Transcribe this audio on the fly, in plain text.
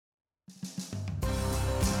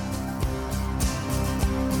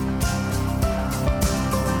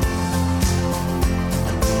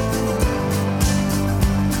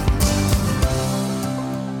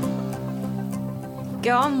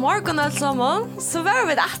Ja, morgon allesammans. Så var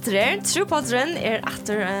vi etter her. Tropodderen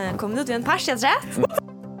etter kommet ut i en parstjadrett.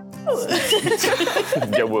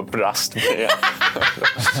 Jag var brast med det.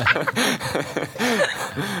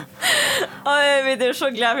 Og vi er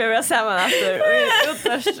så glad for å være sammen etter.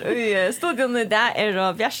 Og i studion i dag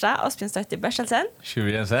Bjørsa, Asbjørn Støtti Berselsen.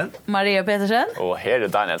 Tjur Jensen. Maria Petersen. Och här är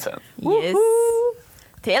Danielsen. Yes.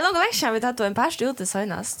 Det er langt vekk siden vi tatt en parst ute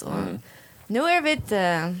senest. Og nå vi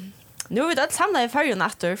alt samlet i fyrjon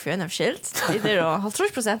etter for en av skilt. Det er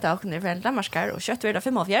 50% av åkene fra Danmarskar, og kjøtt vil det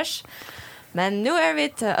 45. Men nu vi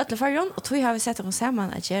ötle fyrjon, og tog har vi sett oss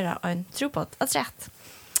sammen at gjøre en tropodd at rett.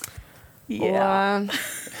 Ja.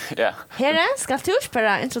 Ja. Herre, skal du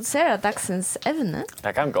bare introdusere dagsens evne?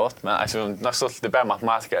 Det kan gott, men alltså nog så det bara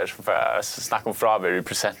matematiker för att snacka om fravär i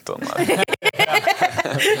procenten.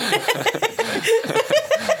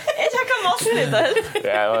 Jeg kan masse litt.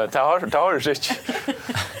 Ja, det har du sitt.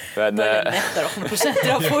 Men Nettar om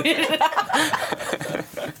procenter av fyra.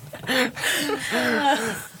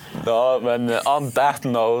 ja, men on that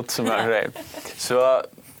note som jag säger. Så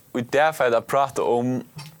och därför att prata om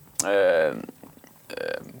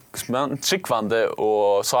men tryggvande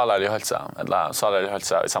och salarlig hälsa eller salarlig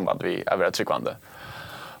hälsa i samband med att vara tryggvande.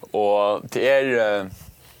 Och det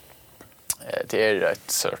är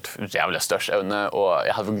ett sort jävla störst ämne och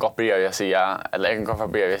jag hade gått bredvid jag säga eller jag kan gå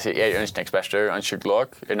bredvid jag säger är en expert en psykolog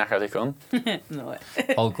är narkotikon. Nej.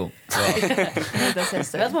 Alkohol. Det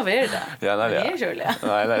sägs Vet man vad är det? Ja, nej. Det är Julia.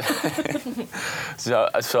 Nej.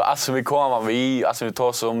 Så alltså vi kommer vi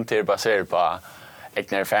tar som till baserat på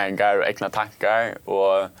egna erfarenheter och egna tankar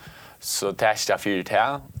och så testar jag för det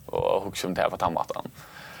här och hur som det här på tandmatan.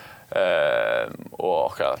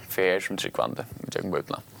 Och för som tryckvande jag kan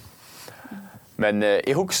börja. Men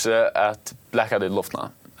jag huxar att bläcka det i luften.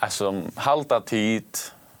 Alltså halta tid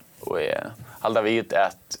och halta vid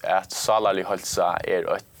att salarlig hälsa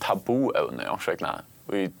är ett tabuämne jag försöker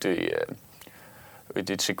och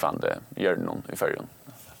det tryckvande gör någon i förrjun.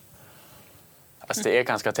 Alltså det är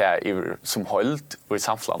ganska till som hållt och i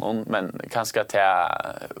samfällan men ganska till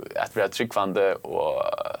att vara tryggvande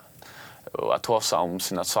och att ta sig om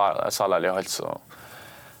sina salarliga hälsa.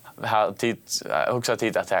 Har tid också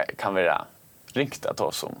tid att det kan vara riktigt att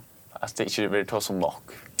ta som att det inte vill ta som nog.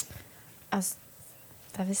 Alltså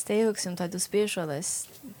det visst det också som du spiritualist.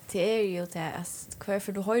 Det är ju det att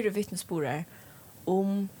varför du har vittnesbörd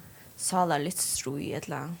om salarligt stroj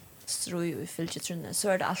eller stroj i fylketrunne så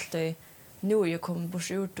är det alltid nu jag kommer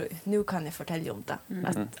bort ut nu kan jag fortälja om det.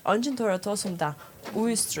 Att ingen tar att ta som det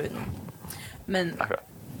oistrun. Men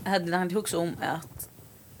hade han också om att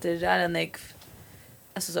det är en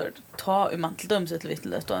alltså så ta i manteldöms ett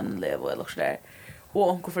vittlet och en levo eller så där. Och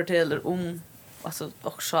onko fortäller om alltså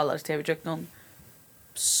och sjalar till vi någon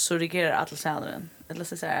så reagerar alla sändaren. Eller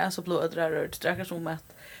så säger så blodrar rört sträcker som att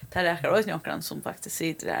det räcker och någon som faktiskt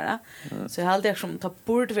sitter där. Så jag hade jag som tar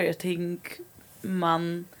bort för ting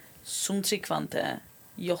man som tryggvante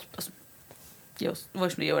gjort alltså just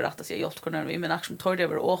vad som gör att jag gjort kunde vi men action tar det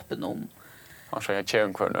över öppen om Och så jag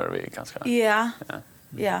kör corner vi ganska. ja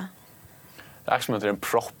ja Det är som att det är en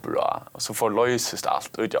propp då och så förlöses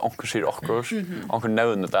allt och jag onkel ser också onkel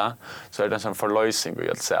nämner det så är det en sån förlösning vi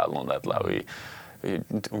helt säga någon där vi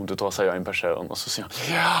om du tar sig en person och så säger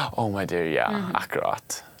ja oh my dear ja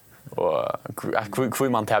akkurat och hur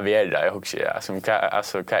man tar vidare jag också som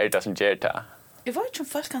alltså vad är det som gör det. Jag var ju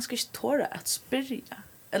fast ganska stora att spyrja.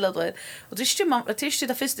 Eller då och det är man det är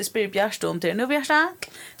det första spyr Bjärsta om det. Nu Bjärsta.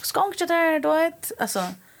 Ska inte där då alltså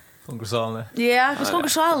Konkursalne. ja, ska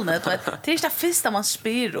konkursalne då. Det är det första man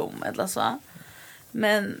spyr om eller så.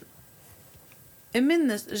 Men jag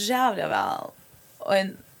minns jävla väl och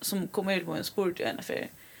en som kom ut på en sport i en för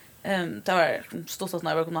det var stort att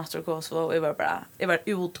när jag kom natur och så var jag bara jag var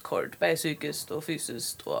utkort på psykiskt och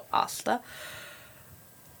fysiskt och allt det.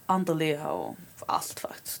 Andaliga och allt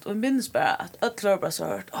faktiskt. Och minns bara att alla bara så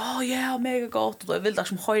hört, ja, mega gott. Och jag vill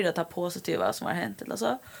liksom höra det positiva som har hänt eller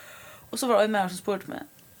så. Och så var det en människa som spurgade mig,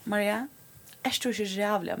 Maria, är du inte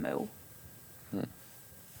jävla med?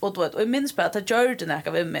 Och då, och jag minns bara att jag gör det när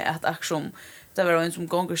jag var med att aktion, det var en som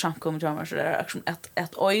gånger samkom till mig så där aktion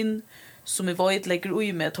ett ögon som i vad lägger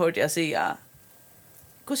i med hörde jag säga.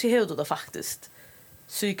 Hur ser det då faktiskt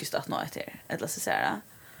psykiskt att nå det eller så säga.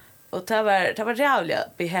 Och det var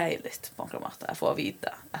jävligt behagligt på något sätt att få vita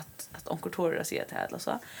att onkel Tora säger det här eller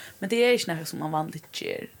så. Men det är inte något som man vanligt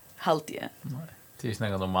gör halvtid. Nej. Det är inte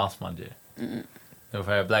något normalt man gör. Nu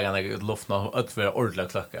får jag blägga något ut luften och ötvara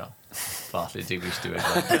ordentligt klocka. Fast lite visst du vet.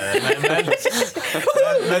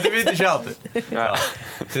 Men det vet inte alltid. Ja.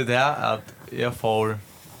 Det är att jag får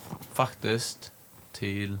faktiskt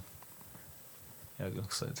till jag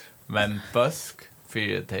också men busk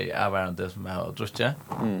för det är som jag har druckit.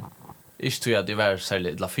 Ikke tror jeg det var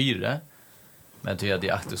særlig la 4, men tror jeg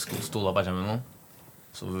de aktivt skulle ståla bare med noen.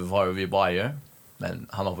 Så vi bare, men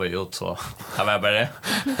han har vært ut, så han var bare.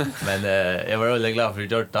 Men jeg var veldig glad for å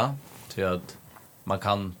gjøre det, tror jeg at man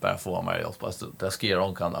kan bare få mer hjelp. Altså, det skal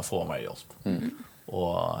gjøre kan få mer hjelp.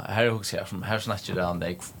 Og her er også her snakker det han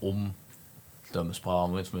om dømes på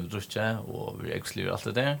ham som vi drukker, og vi eksliver alt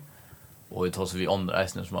det der. Og vi tar så vi andre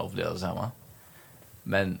reisene som har opplevd det samme.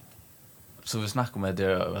 Men så vi snackar med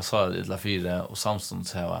det jag sa det la 4 och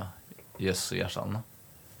samstånds här Jesus och hjärtan.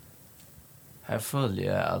 Här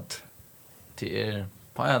följer jag att det är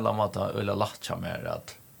på en eller annan måte ölla latcha mer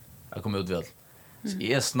att jag kommer ut väl. Så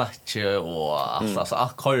jag snackar och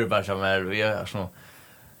allt korvar som är vi är så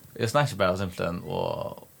jag snackar bara simpelthen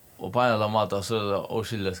och på en eller annan måte så är det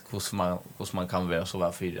oskyldigt hur man kan vara så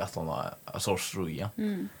var 4 att man är så struja.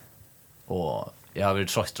 Och jag har varit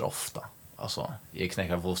trött ofta. Alltså, jag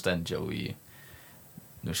knäcker fullständigt och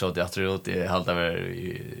nu såg jag att det ut i halta över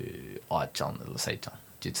i 18 eller 16,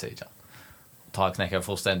 gitt 16. Ta knäcker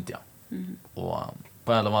fullständigt. Och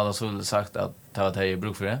på en eller annan så ville sagt att det var det jag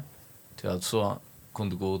bruk för det. Till att så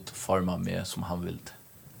kunde gå ut forma mig som han ville.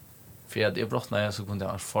 För att jag brottnade så kunde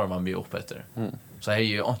jag forma mig upp efter. Så jag är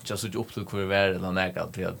ju inte så upp till hur värld eller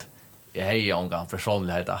nägat till att jag är ju en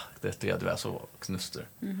personlighet aktivt till att jag är så knuster.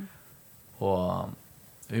 Och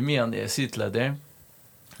vi medan jag sitter där,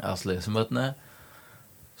 alltså läser mötena,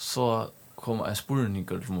 så kommer en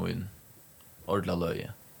spurningar till mig ordla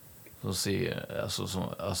löje. Så säger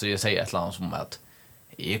alltså jag säger ett eller annat som att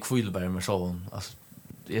jag kvill bara med sån, alltså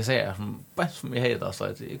jag säger som bäst som jag heter så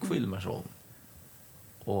att jag kvill med sån.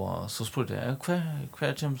 Och så spurte jag kvar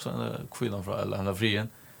kommer så kvillan från eller andra frien.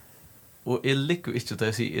 Och jag lyckas inte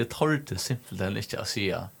att säga jag tar det simpelt eller inte att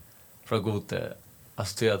säga från god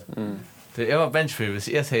alltså till att det var benchfree hvis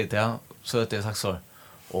jag säger det så att jag sagt så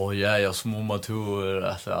jag små matur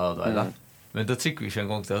alltså men det tycker vi inte en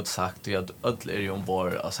gång det har sagt att alla är ju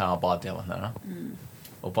ombord och samma bad jag var nära.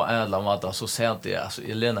 Och på en eller annan måte så säger det alltså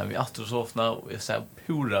Elena vi åter så ofta och jag säger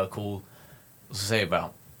pura cool och så säger bara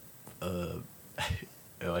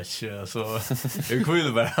jag vet inte så jag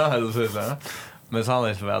vill bara eller så men så han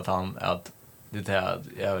är han att det här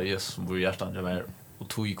jag just som bor hjärtan jag är och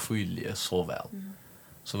tog kvill så väl.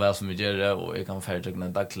 Så väl som vi gör det och jag kan färdig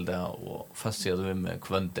en dag till det och fast jag det med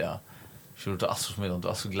kvant det så det alltså som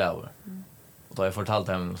jag så glad. Och då har jag fortalt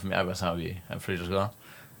dem som jag var så vi en fridag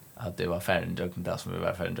att det var färdig det som vi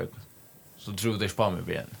var färdig. Så tror det spar mig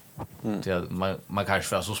igen. Det man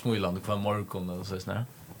kanske var så smålande kvar morgon eller så snär.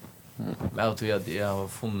 Men jag tror att jag har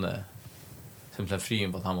funnit simpelthen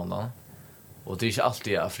frien på Tammandan. Och det är inte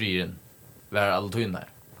alltid jag frien var alla tunnar.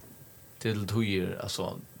 Till tojer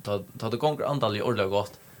alltså ta det gånger antal i ordentligt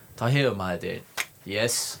gott. Ta hem mig det.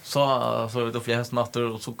 Yes. Så det flesta natter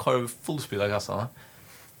och så kör vi fullspela gassarna.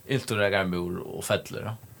 Inte regar mor och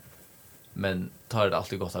fettler. Men tar det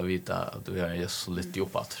alltid gott att vita att du är just så lite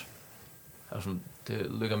jobbat. Alltså det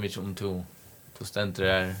lukar mycket om du ständer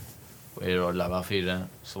där och är och lava 4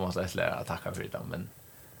 så måste jag lära att tacka för det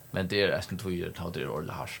men det är resten tojer tar det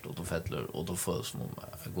ordentligt harst och då fettler och då föds som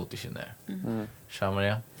gott i känner.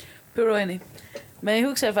 Maria. Puro enig. Men jag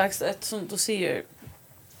huxar faktiskt att som du säger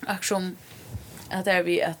aktion att det är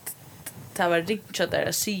vi att det var riktigt där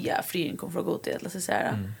att säga frien kom från gott eller så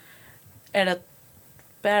säga. Är det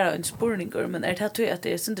bara en spurningar men är det att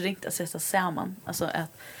det är inte riktigt att sätta samman alltså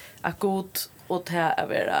att gott och det är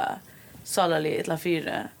vara salaligt eller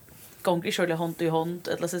 4 gånger körde hand i hand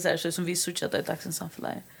eller så säger så som vi såg att det är dagens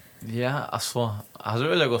samhälle. Ja, alltså det är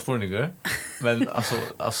väldigt gott spurningar men alltså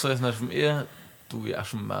det är som är du är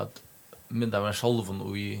som att mynda mig själv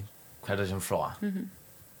och i kvar det kommer fra.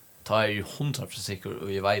 Ta är ju 100% säker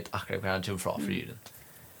och jag vet akkurat kvar det kommer fra friden.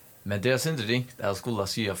 Men det är inte riktigt att skulle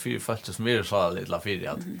säga 4 första som är så lite la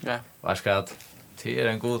 4 att ja. Vad ska att det är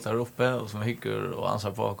en god där uppe och som hycker och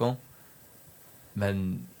ansvar på kom.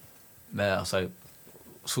 Men alltså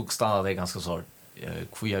så stannar det ganska så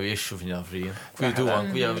kvia vi så finna fri. Kvia du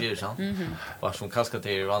an kvia vi så. Vad som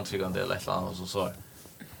kaskater antryggande eller ett annat och så.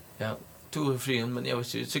 Ja, du är fri men jag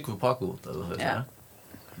vet inte tycker vi på gott eller så där.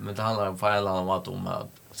 Men det handlar på en eller annan måte om att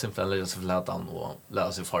simpelt lägga sig flätan och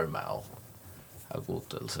lära sig forma och ha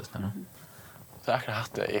gott eller så där. Så jag har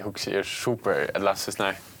det jag också super eller så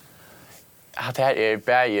där. Att det här är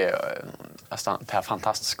bäge det här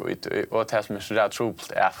fantastiska ut och det som är så där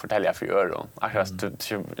trubbelt är att fortälja för öron.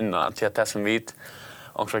 Akkurat innan till det som vi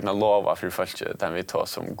och försöka lova för folk den vi tar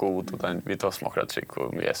som god och den vi tar som akkurat trygg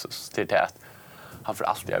om Jesus till det att han får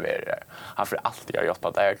alltid vara där. Han får alltid ha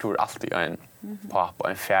jobbat där. Jag tror alltid en pappa,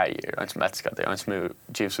 en färger, en som älskar det, en som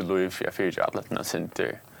ger sig liv för fyra alla den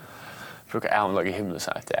synter. brukar anlägga himlen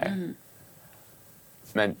så att det är.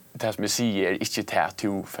 Men det som jag säger är inte det att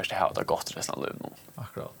du först har det gott resten av livet.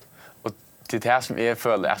 Akkurat. Och det är det som jag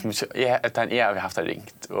följer, att jag har haft det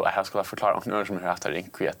ringt, och jag skulle förklara om någon som har haft det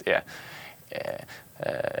ringt, att jag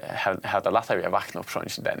har det lättare att vakna upp från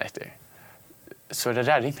den efter. Så det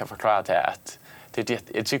där ringt jag förklarar till att det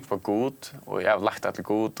är tryck på god, och jag har lagt det till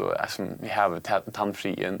god, och jag har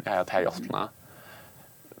tandfrien, jag har det här hjälpna.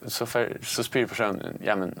 Så spyr personen,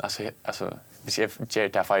 ja men alltså hvis jag gör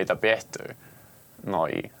det här det bättre,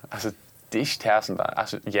 nej, alltså det är inte det som där,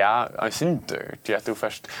 alltså ja, jag synder till att du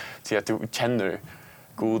först, till att du känner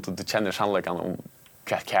god, och du känner sannolikan om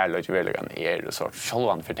kärlek och verkligen är och så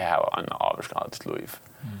självan för det här var en avskadat liv.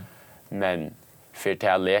 Men för det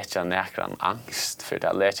att lära näkran angst, för det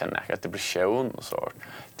att lära näkran depression och så.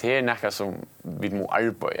 Det är näkran som vi må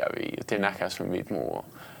arbeta vid, det är näkran som vi må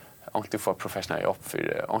om du får professionella jobb för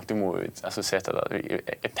det, om du må alltså sätta det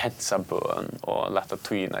i tensa bön och låta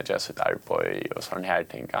tyna just ett arbete och sån här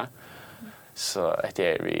tingar. Så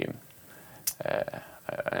det är vi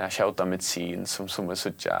jag skjuter medicin som är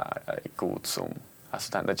så god som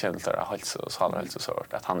alltså den känslan hälsa och hälsa så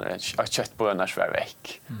att han är ett köttbönor svär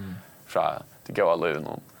veck från det går lön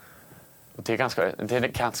och det är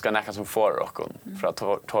ganska näka som får och för att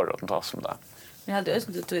ta ta som det. Jag hade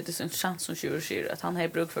ösnt det är en chans som tjur att han har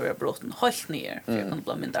bruk för att brotten helt ner för att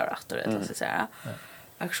bli mindre efter det så säga.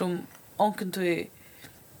 Aktion onken till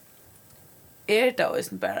är det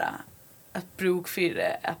ösnt bara att bruk för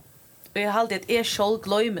det att jag har alltid att är själv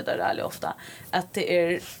glömmer det väldigt ofta att det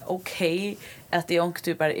är okej att det onken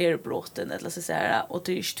typ är brotten eller så säga och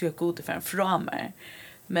det är inte tillräckligt god för en framer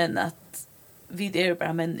men att vi är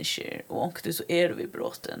bara människor och onken så är vi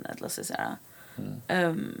brotten eller så säga.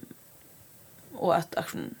 Och att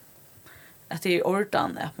det är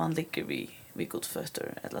ordan att man ligger vid god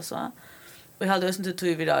fötter eller så. Och jag hade också inte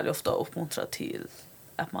tog vi det ofta uppmuntra till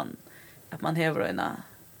att man häver en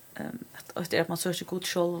att man söker god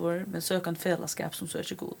själv men söker en fällskap som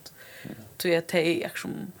söker god. Så att det är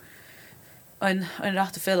en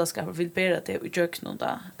rätt fällskap vill bära det och göra något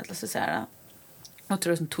där eller så säga. Och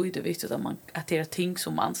tror att det är viktigt att det är ting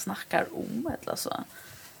som man snackar om eller så.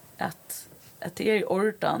 Att det är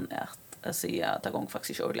ordan att säga att det gång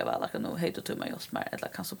faktiskt ordentligt väl att nu hej då till mig just mer eller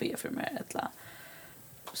kan så be för mig eller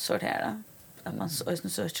så där att man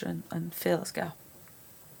söker en fällskap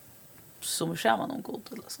som är man om god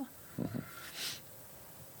eller så.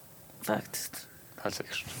 Faktiskt. Helt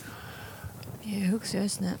säkert. Jag huxar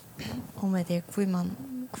just nu om att det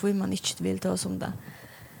kvui man inte vill ta som det.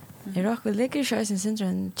 Jag råk väl ligger så sin syndrom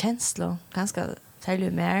en känsla ganska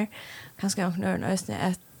särskilt mer ganska någon ösne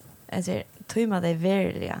att tror man det är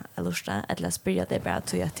verkliga eller eller spyr det bara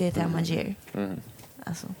till att det är man gör.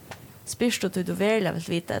 Alltså spyr du du verkligen vill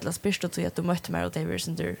veta eller spyr du att du mötte mig och det var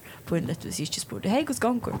sånt där på en lätt vis inte spår. Hej hur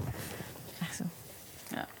gånger. Alltså.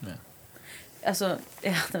 Ja. Alltså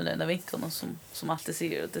jag har den där vinkeln som alltid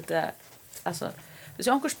säger att det där alltså hvis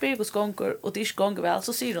jag spyr hos gånger och det är gånger väl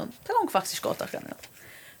så säger hon det gånger faktiskt gott att kan det.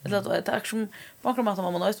 Eller det är action bakom att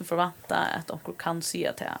man måste förvänta att de kan se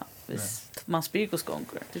att hvis man spyr hos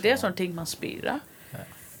gånger. Det är sånt ting man spyr.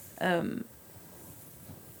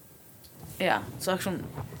 Ja, så action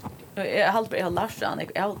jag har lärt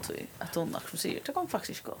sig att hon action säger det går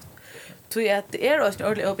faktiskt gott. Så att det är också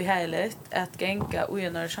ordentligt upp i helet att gänga och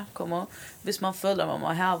när det kommer hvis man följer man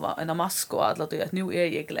må ha en mask och att nu är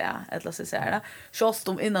jag glad eller så säger det. Just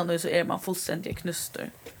om innan nu så är man fullständigt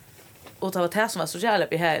knuster. Och det var det som var så jävla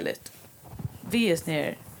behärligt. Vi är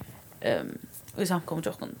ner i samkommet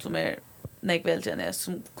som är nägvälgande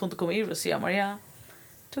som kunde komma in och säga Maria,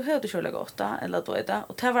 du hörde själva gott eller då är det.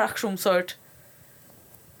 Och det var aktionssort.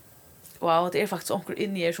 Wow, det är faktiskt onkel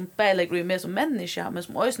in i er som bälägger med som människa men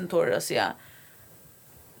som också tårar att säga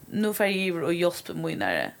nu får jag giver och hjälpa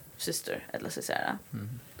mina syster eller så säga.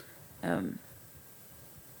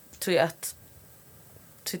 Tror jag att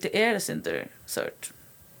det är det inte sort.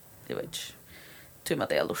 Jag vet inte. Tror man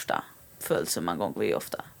det är lusta följelse man gånger vi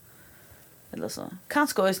ofta. Eller så.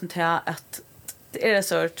 Kanske också inte att det är det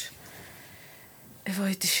sort. Jag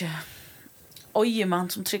vet inte. Oj man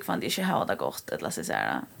som tryckvand inte har det gott eller så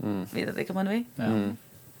säga. Vet det kan man vi?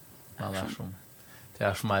 Ja. Det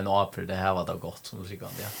är som en apel det här var det gott som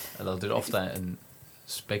tryckvand ja. Eller det är ofta en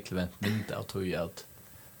spekulent mynd av tror jag att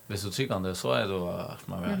hvis du tryckande så är då att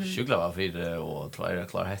man är sjuklava för det och tror jag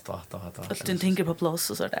klarar helt att att du tänker på plats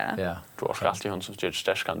och så där. Ja. Du har alltid hon som styr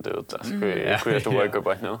stärskande ut. Alltså hur det work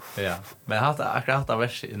up nu. Ja. Men jag har akkurat det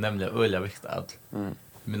värst nämligen öliga viktigt att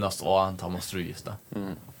minst och han tar måste ju just det.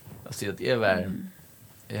 Alltså att jag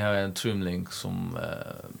har en trumling som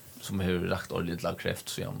har lagt ordentligt lag kräft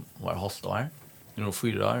så jag var hållt där. nu är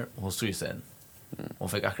 4 år och hon stod sen. Hon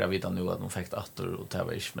fick akkurat veta nu att hon fick attor och det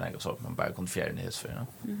var inte med något sak, man bara kunde fjärna nyhetsfyra.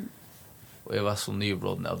 Och jag var så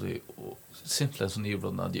nybrådna av det, och simpelt så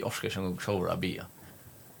nybrådna av de orskar som sjåra bia.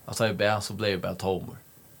 Alltså jag bär så blev jag bara tomor.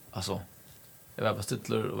 Alltså, jag var bara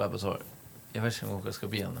styttler och var bara så, jag vet inte om jag ska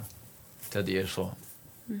bia nu. Till det är så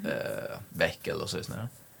väck eller så sådär.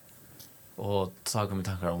 Och så kom jag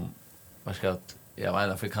tankar om att jag var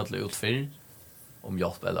en av för kalla ut för om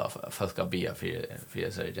hjälp eller folk ska bia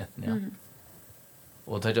för så rätten, ja.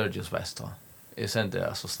 Och det gör det just bäst då. Jag sände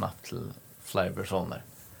det så snabbt till flera personer.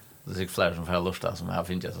 Det är säkert flera som får lust som jag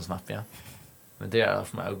finner så snabbt, ja. Men det är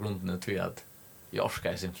för mig grunden till att jag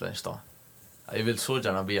orskar simpelthen inte då. Jag vill så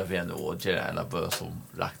gärna bia för henne och göra en bö som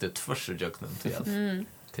rakt ett första jöknen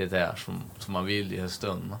till det här som man vill i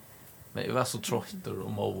stunden. Men jag var så trött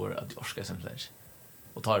och mål att jag orskar simpelthen inte.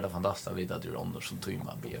 Och tar det fantastiskt vid att det är under som tog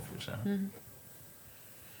man bia för sig.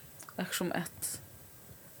 Som ett.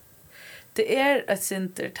 Det är ett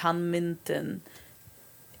center tandmynten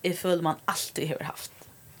i full man alltid har haft.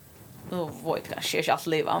 Nu var det kanske inte allt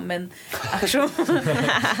leva, men aktion.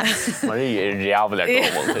 Marie är jävla god.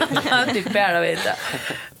 Det är bara veta.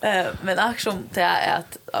 Men aktion det är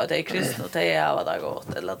att det är kristna och det är vad det har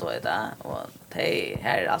gått eller då är det och det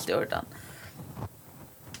här är alltid ordan.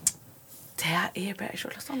 Det är bara så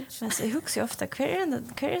lastigt. Men så jag huxar ofta kvar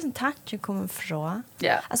är en tanke kommer från.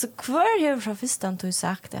 Ja. Alltså kvar har från första du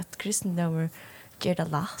sagt att kristendomar ger det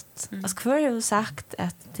lätt. Alltså kvar har sagt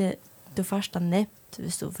att du första nämnt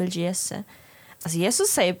hvis du vill Jesus. Alltså Jesus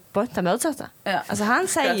säger på det motsatta. Ja. Alltså han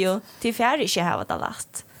säger ju till fjärde inte ha det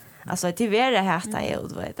lätt. Alltså till vara här är ju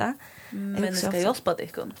vet du. Men det ska hjälpa dig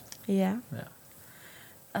kun. Ja.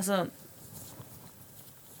 Alltså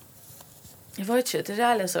jag vet inte, det är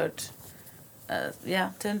realia sort. Ja,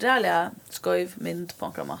 det är en realia skojv mynd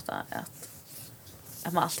på en måte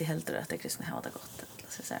att man alltid helder att det kristna har det gott.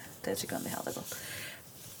 Det tycker jag har det gott.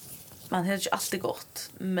 Man har inte alltid gott,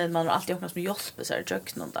 men man har alltid någon som hjälper sig att göra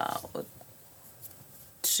något där. Och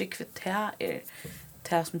tycker vi det är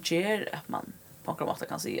det som gör att man på en måte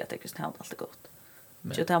kan säga att det kristna har alltid gott.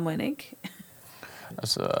 Så det här mening.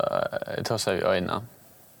 Alltså, jag tar sig i ögonen.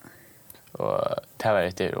 Och det var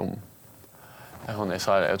inte om hon är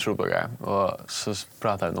så här, jag tror på det. Och så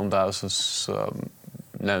pratade hon om det och så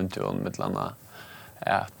nämnde hon med landa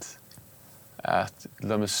att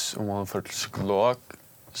lömmes om hon får till psykolog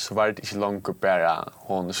så var det inte långt bara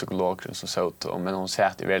hon är psykologen som sa ut men hon sa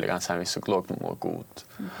att det är väldigt ganska en psykolog som var god.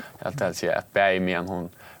 Jag säger att bäj med hon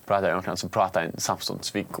pratar om så pratar en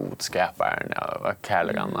samstånds vid god skaparen och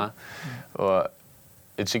kärlekarna. Och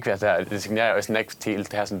jag tycker att det signerar oss näck till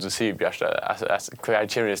det här som du säger Björsta. Alltså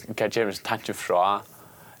kvar tanke från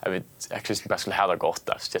jag vet att kristna bara skulle ha det gott.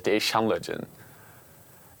 Så det är sannoliken.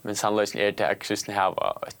 Men sannoliken är det att kristna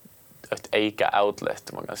har ett eka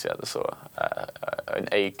outlet, man kan säga det så. En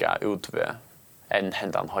eka utve en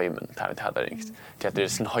händan heimen, det har vi inte hade riktigt. Det är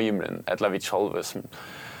sin heimen, ett lavit själva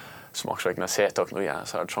som också kan se och nu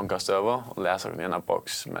så har trångast över och läser i en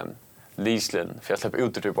box, men Lislen, för jag släpper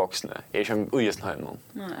ut ur boxen, är inte ujäst heimen.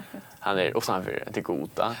 Han är utanför till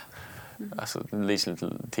goda. Alltså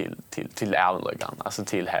Lislen till ävenlögan, alltså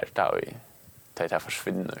till här där vi det här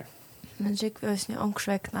försvinner. Men jag vill ju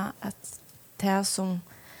omkräkna att det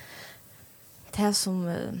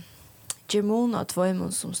som Germon och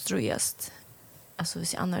tvåmon som strujast. Alltså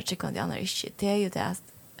hvis andra tycker att andra inte. Det är ju det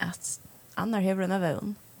att andra har en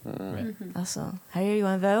vän. Alltså här är ju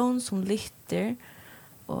en vän som lytter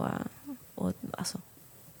och alltså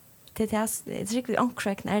det är riktigt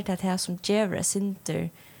omkräkna är det här som ger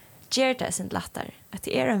det sin lattar. Att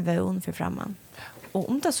det är en vän för framman. Och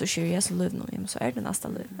om det så kör jag så liv nu så är det nästa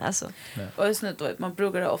liv. Alltså. Och just nu då man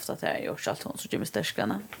brukar ofta att det är gjort allt hon så gör med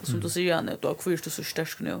stärskarna. Som du säger nu då kvar så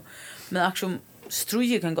stärsk nu. Men aktion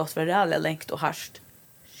struje kan gott vara reellt längt och harst.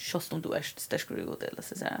 Just om du är stärsk och god eller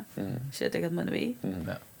så där. Så det kan man vi.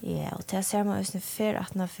 Ja, och det ser man just nu för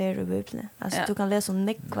att när för i Bibeln. Alltså du kan läsa om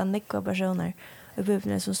nekva personer i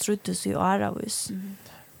Bibeln som struttes i Aravis.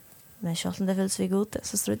 Men själv om det vill så god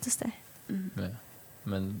så struttes det.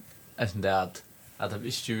 Men är det att det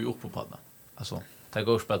visste ju upp på det. Alltså, det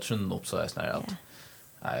går bara trunden upp så är snarare att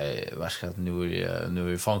nej, vad ska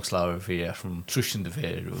nu är fångslaver för er som trusende för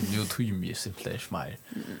er och nu tog mig simpelthen inte mer.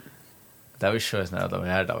 Det var ju så snarare att det var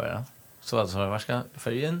här där. Så att så vad ska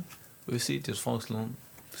för igen och vi sitter hos fångslaren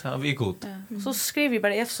så har vi god. Så skriver vi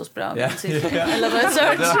bara Efesos brev. Ja. Eller vad så.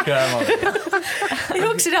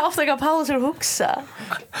 Jag också det ofta kan Paulus huxa.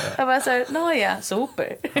 Jag bara så ja,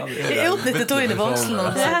 super. Jag utnyttjar då in i vuxen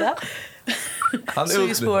och så. Han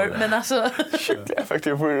är spår men alltså Det är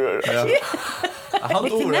faktiskt för han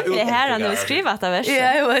Det här han har skrivit av vers.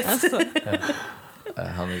 ja, jag vet.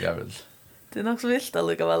 han gavel. Det är nog så vilt att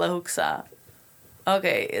lika väl att huxa.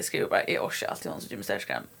 Okej, jag skriver bara i års alltid hon som Jimmy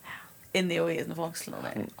Sterskram. Inne i en fångsel och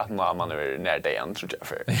där. Att man är när det igen tror jag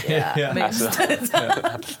för. Ja, minst.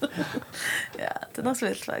 Ja, det är nog så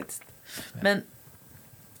vilt faktiskt.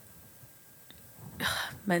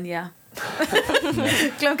 Men ja.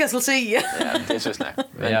 Glöm vad jag skulle säga. Ja, det är så snägt.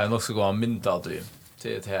 Men jag är nog så gå en mynd av det.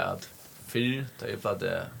 Det är att fyr, det är bara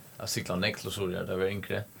det att cykla neklosorer där vi är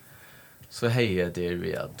yngre. Så hej det är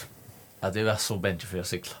vi att det var så bänt för att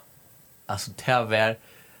cykla. Alltså det var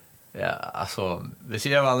ja, alltså vi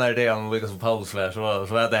ser väl när det är en Lucas Paulus var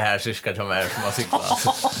så är det här syskar som är som har cyklat.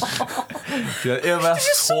 Jag var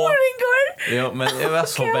så ja, men jag var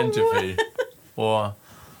så bänt för och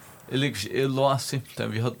jag låg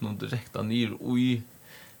simpelthen, vi hade någon direkta ner i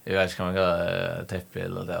jag vet inte kan man kalla täppe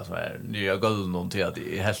eller det som är nya golven till att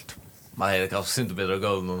det är helt man är kanske inte bättre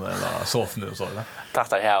golven eller soffan och så där.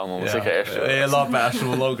 Tack här någon säkert. Jag la bara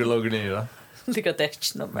så låg ner. Tycker det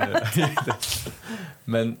är nummer.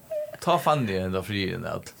 Men ta fan det ändå frien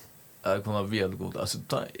att kunna väl god. Alltså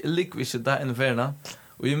ta likvis där en värna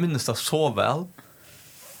och jag minns det så väl.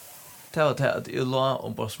 Det var det att jag la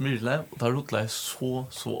om bara smyrle och tar rotla så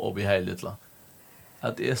obehagligt la.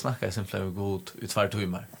 Att jag snackar simpelthen god i 2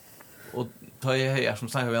 timmar. Och tar jag här som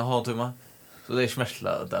snackar vi en halv timme så det är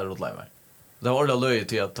smärtla där rotla mig. Det var ordentligt löjligt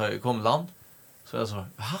till att jag kom land så jag så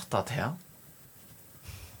hattat här.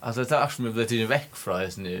 Alltså det är också mig blev väck från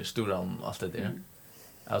den stora och allt det där.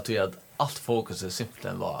 Jag tror att allt fokus är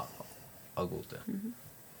simpelthen var god det.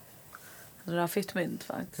 Det var fitt mynd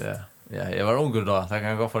faktiskt. Ja. Ja, jag var ung då, så jag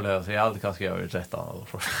kan gå för det så jag aldrig kanske göra 13 eller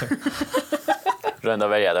så. Rända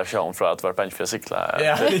välja där show för att vara bench för cykla.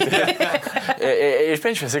 Ja. Är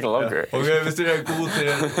bench för cykla longer. Okej, visst är det god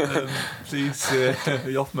till please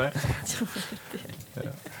jobb med.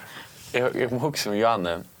 Jag kommer ihåg som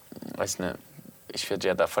Johanne, vet ni, inte för att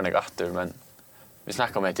jag för några åter, men vi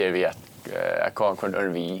snackar om att det är vi att jag kommer från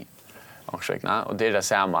Örvi och det är det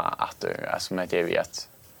samma att alltså med det vi att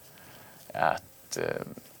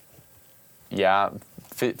ja,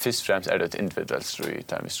 först och främst är det ett individuellt strøy,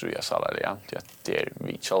 där vi strøyer salar, ja. Det är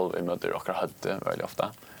vi själva i möter och hade väldigt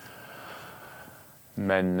ofta.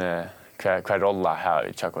 Men kvar rolla här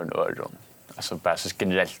i Chakon Öron. Alltså bara så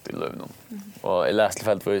generellt i Lövnon. Och jag läste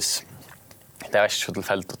tillfälligtvis det är inte så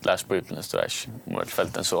tillfälligt att läsa Bibeln, så det är inte mer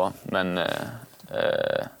tillfälligt än så. Men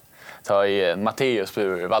ta i Matteus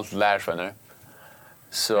blir valt lärsvänner.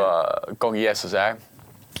 Så gång Jesus är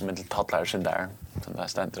men till tattlar sin där som där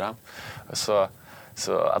ständer. Och så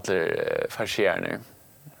alla farserna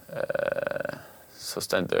så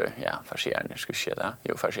ständer ja farserna ska ske där.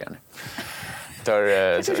 Jo farserna. Där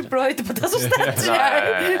Det är bra ute på det så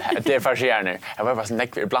ständer. det är farserna. Jag var bara så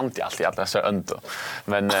näck ibland i allt alla så önt.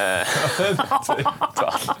 Men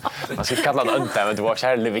man ska kalla det önt men det var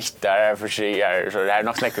kärle vitt där för sig så det är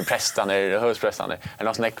nog snäck för prästarna eller husprästarna. Är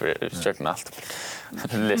nog snäck för strukturen allt.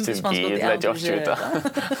 Lite lätt jag skjuta.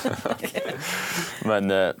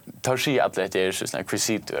 Men tar sig att det är så snäck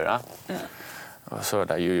kvisiter, ja. Och så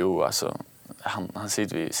där ju alltså han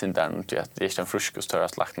sitter vi sin där och det är en frukost har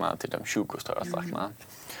slagna till de sjukost har slagna.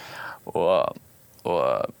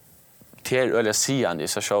 Och till eller sian i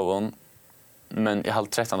så showen men i halv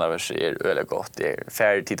 13 vers är öle gott det är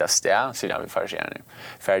färdigt till där så vi farserna.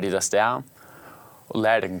 Färdigt där och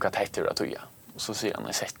lärde dem vad heter det att göra. Och så säger han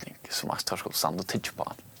en sättning som Max tar skol stand och tittar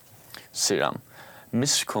på. Så säger han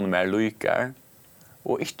miskunn mer lykar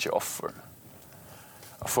och inte offer.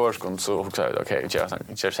 Och förskon så också okej,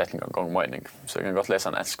 jag sättning en gång mening. Så jag kan gott läsa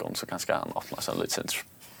en älskon så kanske han öppna sig lite centrum.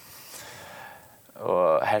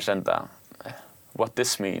 Och här sända what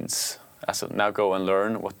this means. Also now go and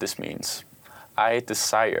learn what this means. I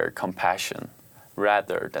desire compassion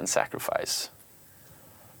rather than sacrifice.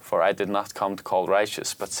 For I did not come to call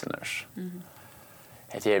righteous but sinners.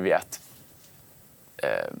 Det är vi att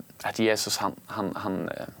Jesus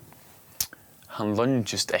han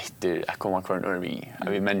lunges efter att komma kvar när vi att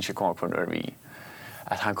vi människor kommer kvar när vi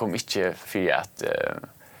att han kom inte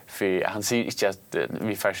för han säger inte att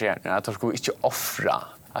vi förtjänar att han ska inte offra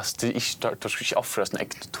alltså det är inte ska offra sin egen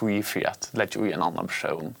tog för att lägga ut en annan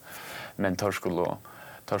person men tar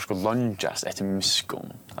skulle lunges efter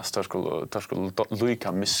miskunn alltså tar skulle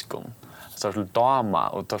lycka miskunn tar skulle dama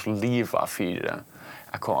och tar skulle leva för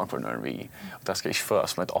att komma på när vi och det ska inte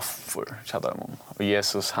föras som ett offer så och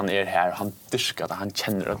Jesus han är här han dyrkar det han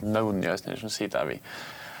känner att någon just som sitter vi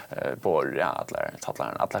bor ja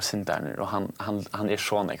alla syndar och han är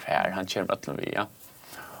sån här han känner att vi ja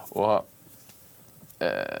och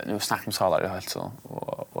nu snackar om salar helt så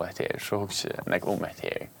och det är så också när om det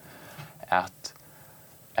här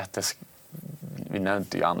att det vi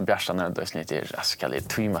nevnte ju Anne Bjärsta nevnte oss lite jag ska lite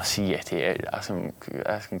tvima se till alltså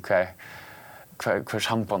kvar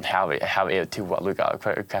samband have är två lugga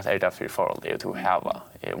kvar är det för förhåll det två have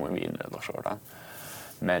är om vi eller så där.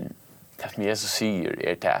 Men det som Jesus säger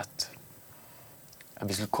är det att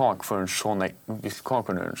vi skulle komma för en sån vi skulle komma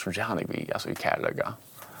för en sån gärna vi alltså i kärlega.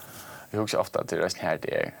 Vi hugger ofta till resten här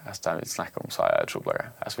det alltså vi snackar om så jag tror bara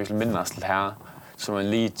alltså vi skulle minnas det här som en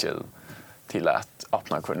liten till att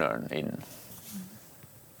öppna kornören in.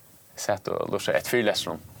 Sätt och låsa ett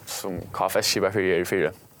fyrläsrum som KFS skiva för er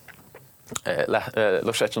fyra.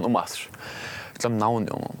 Låsa ett om master. Glöm namn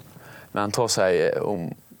om. Men han tar sig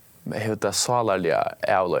om hur det salarliga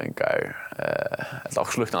avlöjningar ett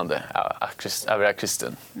avslutande av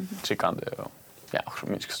kristen. Tryckande och ja, också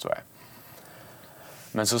minst stor.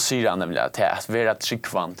 Men så säger han nämligen att vara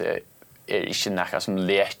tryckvande är inte något som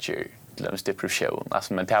leker till depression.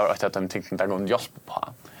 Alltså, men det har varit att de tänkte att det går hjälp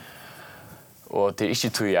på. Och det är inte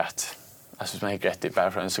tog att alltså som jag rätt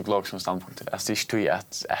bara från en psykolog som standpunkt. Alltså det är inte tog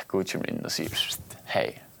att jag går till in och säger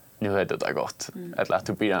hej, nu är det gott. Eller att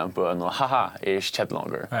du blir en bön och haha, är inte kett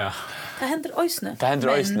längre. Ja. Det händer ösne. Det händer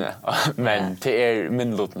ösne. Men det är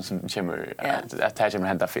minlåten som kommer att det här kommer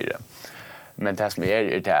hända fyra. Men det som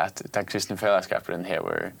är det att den kristna fällskapen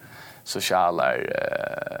har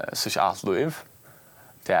socialt liv.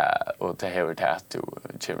 Och det har det att du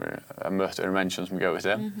kommer att möta en människa som går ut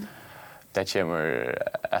det. Det kommer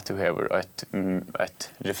att du har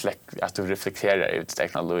att du reflekterar ut ditt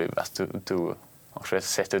egna liv, att du också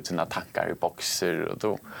sätter ut dina tankar i boxer och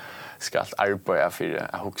du ska arbeta för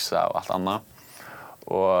att huxa och allt annat.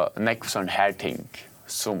 Och näck sån här ting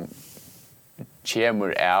som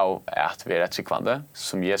kommer av att vara tryckvande,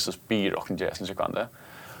 som Jesus byr och inte är tryckvande,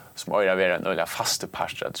 som öra vara en öliga faste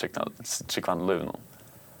part av tryckvande liv.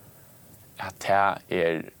 Att det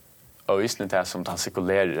är ösnen det som den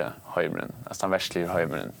sekulära höjmen, alltså den världsliga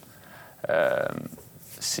höjmen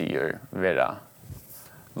säger vara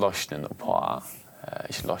lösningen på,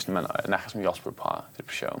 inte lösningen men något som hjälper på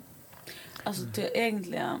depression. Alltså det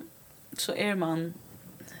egentligen så är man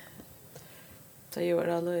det gör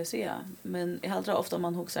alla jag säger, men jag har ofta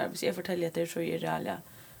man huxar, hvis jag fortäljer att det är så i reala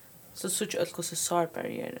så såch allt hur så sarpar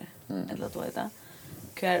är det eller då är det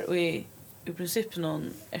kvar och i princip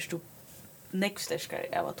någon är stor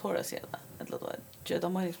näckstärskare av att höra sig det eller då är det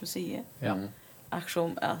man liksom säger Ja.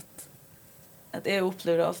 aktion att jag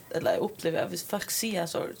upplever ofta eller jag upplever hvis folk säger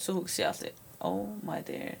så huxar jag alltid oh my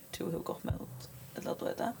dear to who got med eller då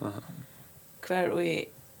är det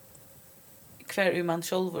kvar i man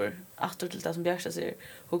själver åter till det som Bjärsta säger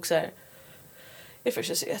huxar jag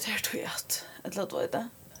försöker säga att det är tvärt eller då är det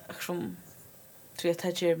som tror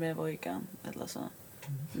jag ger med vojkan eller så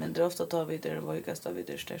men det är ofta tar vi det vojkast av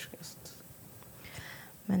det starkast.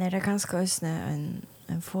 Men är det ganska ösne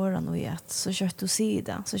en foran och att så kött du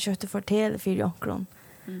sida så kött du fortell för jonkron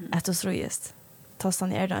att du ströjest.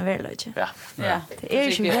 Tassan är den verkligen. Ja. Ja. Det är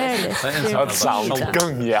ju verkligt. Så ett sound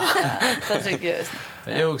gång ja. Det tycker jag.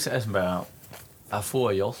 Men jag också är som bara att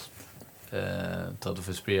få hjälp att du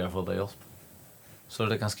får sprida för dig hjälp. Så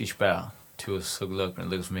det ganska inte bara till så glögg men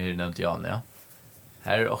liksom här nämnt Jan ja.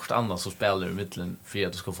 Här är också andra som spelar i mitten för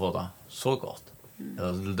att du ska få det så gott.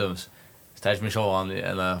 Eller till döms. Stärks mig så han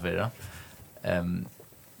eller för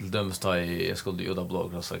till döms tar jag skulle göra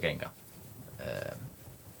blogg och så gänga.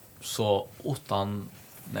 Så utan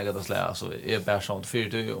negativt läge alltså är bara sånt för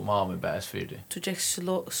du och mamma är bäst för du. Du check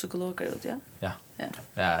psykologer ut ja. Ja. Ja.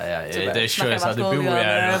 Ja, det är ju så att du bor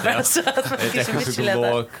här. Det är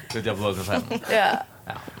psykolog, jag bloggar sen. Ja.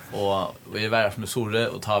 Ja. Och vi är värre med Sore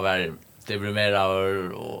och tar värre det blir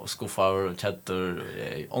mer och skuffar och chatter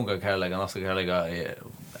onga kärlega nästa kärlega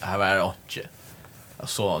här var inte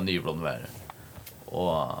så nyblom värre.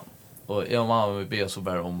 Och jag och mamma vi ber så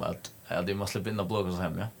bara om att det måste släppa in en blogg hos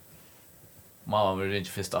hem ja. Mamma vill inte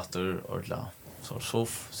först åter ordla så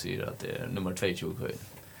soff säger att det är nummer 22 höjd.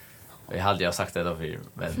 Och jag hade sagt det då för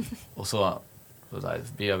men och så där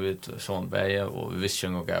vi har ut sån bäge och vi visste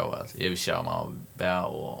ju gå att jag vill köra mamma bä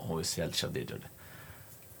och hon vill helt köra det.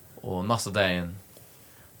 Och nästa dagen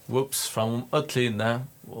whoops från ötlinne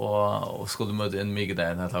och skulle möta en mig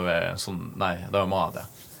där att det var en sån nej det var mat.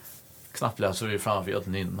 Knappt så vi framför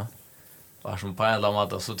ötlinne. Och som på en eller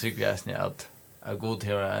annan så tycker jag att jag god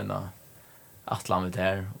här en atlamet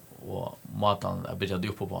här och maten är bit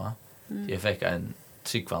upp på. Jag fick en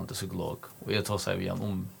tryckvante psykolog och jag tar sig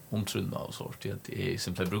igen omtrunna och så det är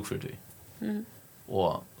simpelt bruk för det.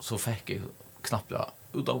 Och så fick jag knappt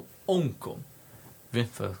utan onkom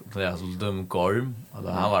för det så dum gorm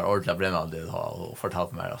alltså han var ordentligt brännande och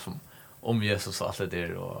fortalt mig om Jesus och allt det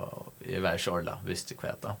där och jag var själva visste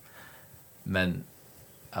kväta men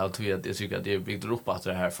jag tror att jag tycker att det är byggt upp att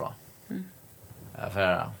det härifrån.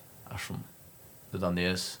 Affärer som utan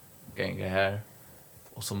det gänger här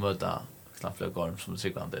och så möta knappt gorm som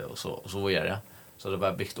tryggande och så är det. Så det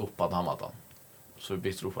var byggt upp att hamna då. Så det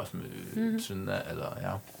byggt upp att synne eller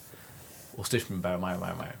ja. Och styrst mig bara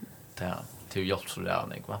mer till hjälp så det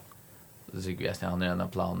är va. Det tycker jag att han är en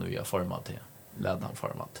plan vi har format till. Lädan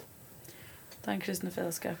format. Den kristna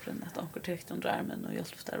fällskapen att arkitekt under armen och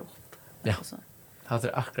hjälp där upp. Ja. Det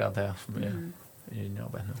är akkurat det som är i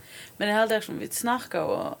jobbet nu. Men det är helt som vi snackar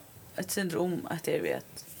och ett syndrom att det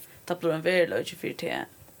vet ta blir en verklig för det.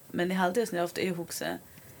 Men det håller det ofta är huxa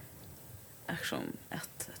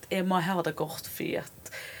att är man har det gott för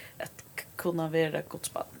att kunna vara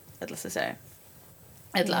godsbarn eller så säger.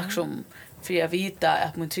 Eller action för att vita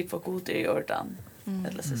att man tycker var god i ordan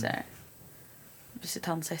eller så säger. Precis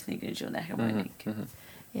handsättningen ju när mening.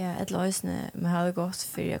 Ja, ett lösne med har det gått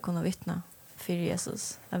för att kunna vittna för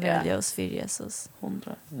Jesus. Att välja oss för Jesus.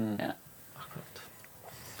 100. Ja. Akkurat.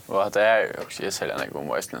 Och att det är också jag säger en gång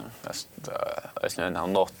måste nästan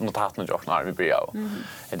han notat nu jag när vi börjar.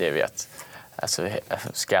 Det vet. Alltså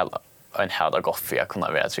ska en här där gott för att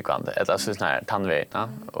kunna vara tryggande. Eller så såna tandvägna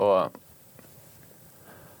och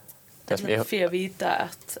det är för att vita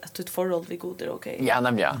att ett förhåll vi god är okej. Ja,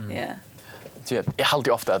 nämligen. Ja. Jag har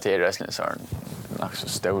alltid ofta att det är röstning så så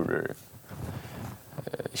stor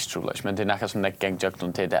istrulage men det är något som det gäng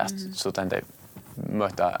jag till det så den det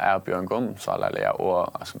möta erbjörngon så alla ja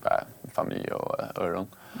och alltså bara familj och öron.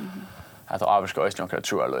 Att avska är några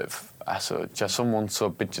tror jag liv. Alltså just someone så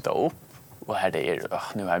budget upp och här det är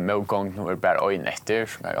nu är målgång nu är bara oj nätter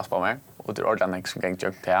som jag hjälper mig och det är ordentligt som gäng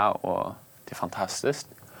jag till och det är fantastiskt.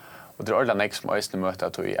 Och det är ordentligt som är möta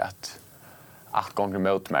att ju att gånger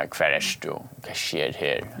mot mig kvar är du vad sker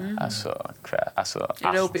här alltså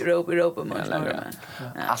Europa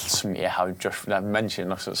allt som jag har gjort för den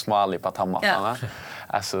människan också smal på tammarna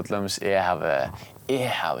alltså glöms jag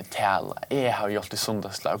har tal jag har gjort det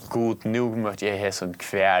söndagsslag god nog mot jag har sån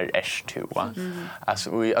kvar är du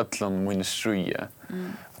alltså i öllon ministry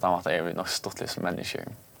för att jag är nog stått som människa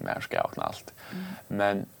mer ska jag allt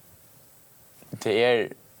men det är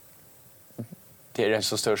en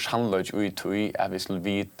så stor sannolikt ut att vi skulle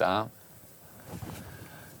vita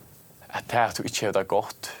att det är inte är det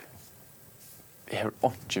gott. Det är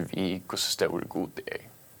inte vi hur stor god det är.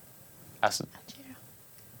 Alltså,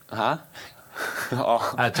 ha? Ja.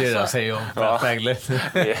 Agera säger jag fängligt.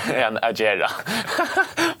 En agera.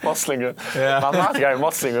 Mosslinger. Man vet ju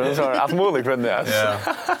mosslinger så att modig kvinna. Ja.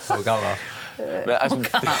 Så gammal. Men alltså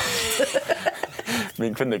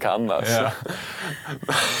min kvinna kan alltså.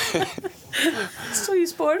 Så i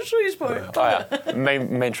spår. Ja.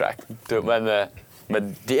 Main track.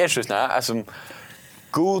 Men det är just när alltså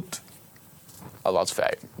god Allahs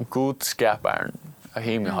färg. God skaparen av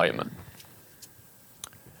himmelheimen.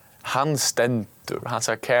 Han stendur, han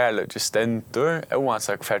sa kärlek stendur, och han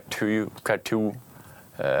sa kvar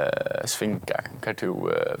svinkar,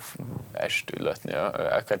 kvar ärst lötna,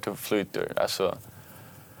 kvar flyter, alltså.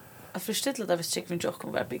 Jag förstår att det visst check vi också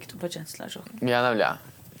var byggt på känslor så. Ja, nämligen.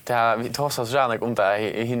 Det vi tar så redan om det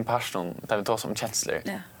i hin passion, där vi tar som känslor.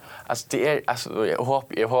 Ja. Alltså det är alltså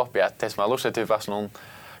jag hoppas att det som har lust till fast någon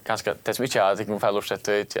ganska det som inte jag tycker man får lust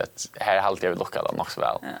till att här är alltid jag vill locka dem också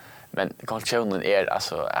väl. Ja. Men konditionen är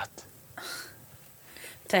alltså att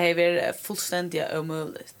det här är fullständigt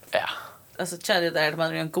omöjligt. ja. Alltså känner där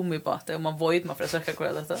man är en gummibåt och man void man för att söka kvar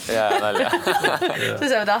detta. Ja, nämligen. Så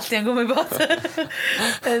säger det alltid en gummibåt.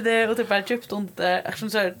 Det är typ bara köpt under som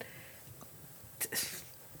så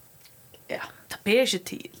ja, det ber inte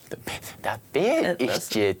till. Det ber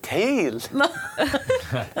inte till.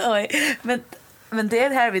 Oj, men det är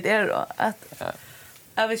här vid är då att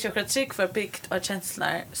jag vet ju att trick för byggt av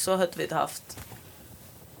känslor så hade vi haft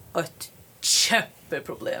ett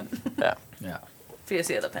köpeproblem. Ja. Ja. För jag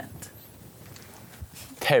ser det pent.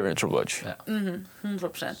 Terror trouble. Ja.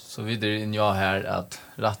 100%. Så vidare in jag här att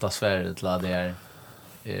rätta Sverige till att det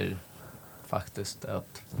är faktiskt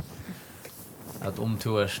att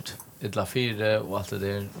omtörst ett la fyra och allt det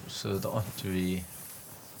där så det inte vi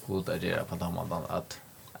god agera på den måten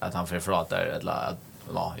att han förfratar eller att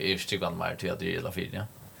ja, är styggande mer till att det är la fyra.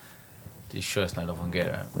 Det är skönt när det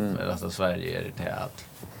fungerar. Men att Sverige är det att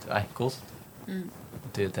det är enkelt.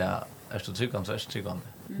 Det är så tryggande så är det tryggande.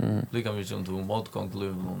 Lika mycket som du motgång till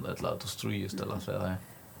någon eller att du ströjst eller så där.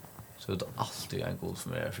 Så det är alltid en god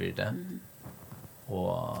som är för det.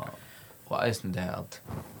 Och eisen det att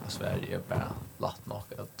Sverige är bara latt nog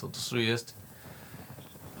att du ströjst.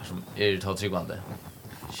 Som är det tryggande.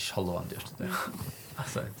 Självande just det.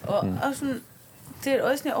 Och alltså det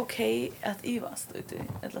är också okej att ivas ute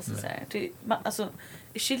eller så säger det alltså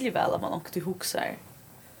jag skiljer väl att man också huxar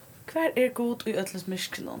kvar är god i öllens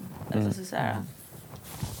mysknon eller så säger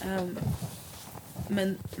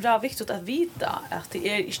men det är viktigt att veta att det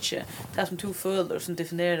är inte det som du följer som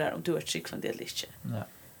definierar om du är chick från det eller inte. Ja.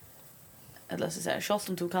 Eller så säger själv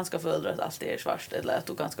om du kanske följer att allt är svart eller att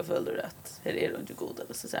du kanske följer att här är du inte god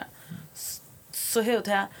eller så säger så helt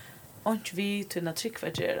här och vi till att trick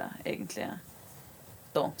vad göra egentligen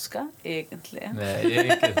danska egentligen. Nej,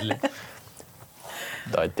 egentligen.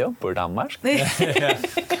 Då är det på Danmark.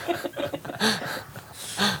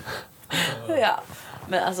 Ja,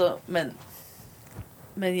 men alltså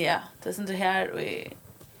men ja, det är inte här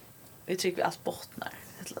vi tycker vi allt bottnar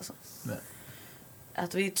eller så. Nej.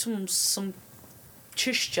 Att vi som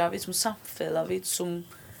kyrka, vi som samfälla, vi som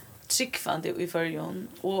tryckvande i förjon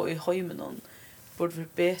och i hemmen borde vi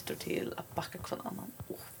bättre till att backa kvar annan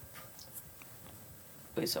upp.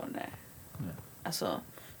 Och så där. Alltså,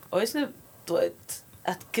 och just nu då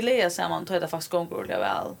att glädja samman tar det faktiskt gånger det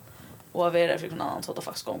väl och att vara för någon annan tar det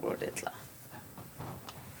faktiskt gånger det till.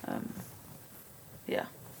 Ja.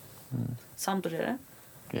 Samt det.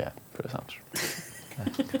 Ja, precis.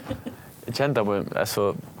 Jag kände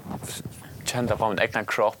på min egen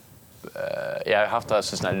kropp. Jag har haft det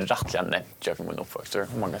så rättliga nätt jag min uppväxt.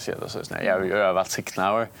 Många säger det så jag har varit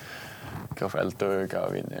siktnad gå föräldrar, gå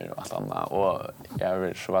vinner och allt annat och jag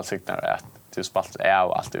är så väl siktnad att det spalt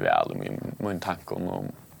är alltid väl min tanke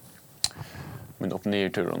om min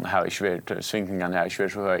uppnyrturen har ju svårt svingningarna har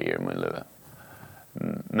svårt så höjer min liv.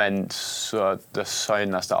 Men så det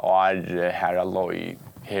senaste år här alloj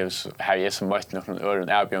här är så mycket någon öron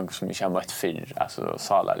erbjudning som jag har mött för alltså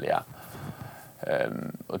salaliga.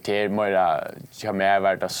 Och det är mer jag mer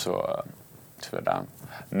varit så för det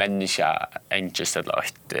människa enkelt eller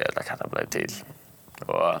det kan det bli till.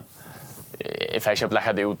 Och if jag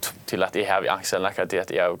blir det ut till att jag har angst eller att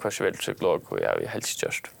jag är kanske väl psykolog och jag är helst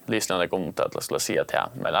just lyssnande om det att skulle säga det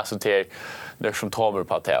men alltså det är som tar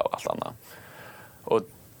på det och allt annat. Och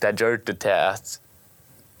det gör det till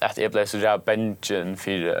att jag blev så där benchen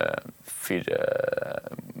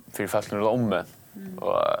för fast nu om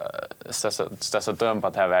och så döm på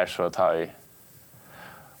att det här så tar i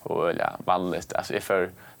och ja vanligt alltså för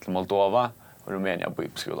till Moldova och Rumänien på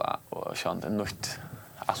skola och kände nytt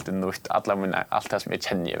allt är nytt allt det som jag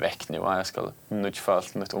känner väck nu och jag ska nytt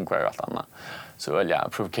först nytt omkvar allt annat så väl ja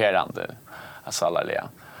provocerande alltså alla det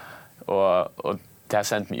och det har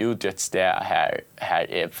sent mig ut ett det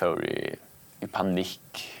här är för i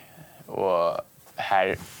panik och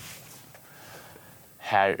här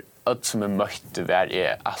allt som är mötte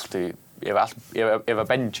är alltid jag var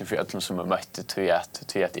benchen för allt som är mötte till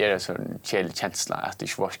att är det så en känslig känsla att det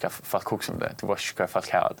inte var ska folk också det var ska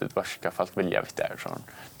folk ha det var ska folk vilja vet där sån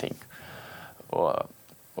ting och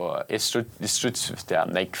är struts det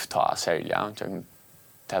neck ta sig ja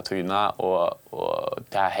det tuna och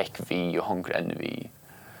där häck vi och hungren vi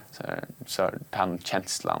så han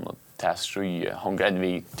känslan och det struje hungren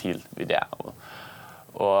vi till vid det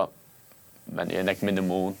och men jag är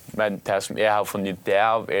minimum men det som jag har funnit det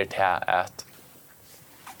av är det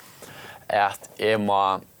att jag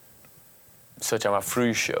må så att jag var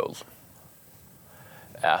free show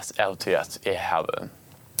att jag har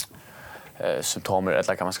symptomer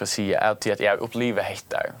eller kan man ska säga att jag upplever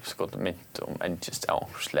hittar så gott mint om en just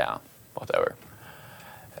slä whatever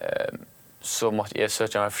så måste jag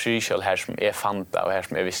söka mig free show här som är fanta och här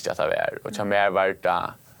som jag visste att det var och jag mer varit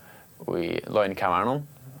där i lönkammaren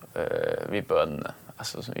vi bön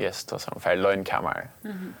alltså som yes då som för lönkammare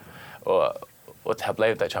och det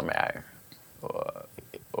blev det jag mer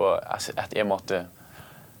och alltså att jag måste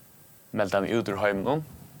melda mig ut ur hemmen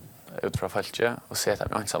ut från fältet och se att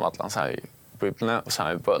jag ensam att så i bibeln och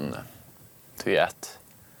så i bön till att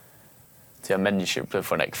människor blir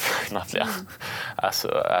förnägg naturligt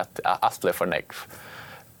alltså att allt blir förnägg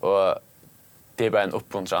och det är bara en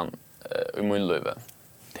uppmuntran i min liv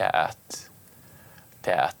det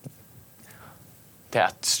är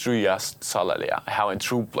att strujas salaliga ha en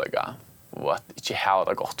troblägga och att inte ha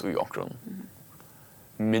det gott i omkring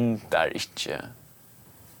myndar inte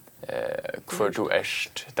kvar du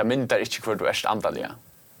erst det myndar inte kvar du erst andaliga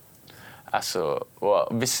alltså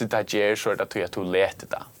och visst det ger så att du letar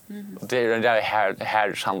det och det är det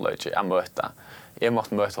här handlar jag möta jag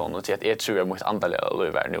måste möta honom till att jag tror jag måste andaliga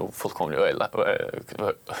löver nu fullkomligt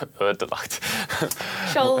ödelagt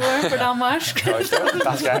Själver för Danmark.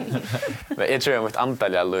 Men jag tror jag måste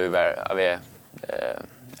andaliga löver av jag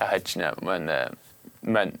inte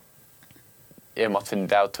men jag måste finna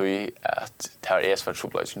det ut att det här är svårt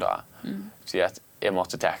problem då så att jag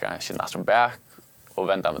måste ta en nattrum back och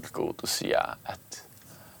vända mig till Gud och säga att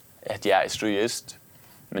jag är strujist,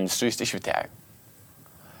 men strujist inte vid det.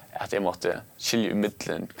 Att jag måste skilja i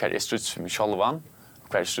mitten hva är strujist för mig självan och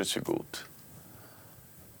hva är strujist för Gud.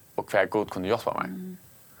 Och hva Gud kunde hjälpa mig.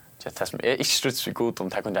 Det som är inte strujist för Gud om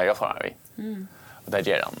det kunde hjälpa mig. Och det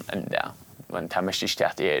gör han än det. Men det är mest inte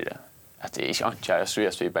att det är att det är inte jag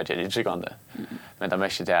strujist för bara det är tryggande. Men det är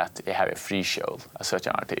mest det att jag har en fri själ att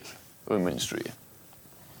söka mig till och min strujist.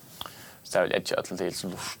 Så det är väl till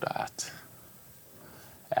som lust att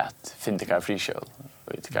finna det frisköld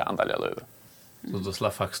och inte andra liv. Så du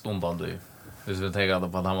slapp faktiskt undan du. Hvis vi tenker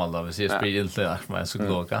på en hammalda, hvis jeg spiller inte en med en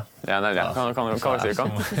psykologa. Ja, nej, ja.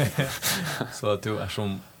 Kom. Så att du är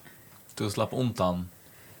som du slapp undan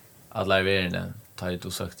att levererna tar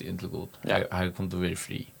du sökte in till god. Här kom du vara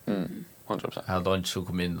fri. 100%. Jag hade inte så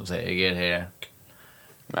kom in och säga jag är här.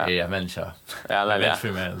 Jag är människa. Ja, nej, ja.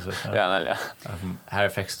 Ja, nej, ja. Här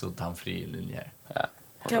fick du han fri linje här. Ja.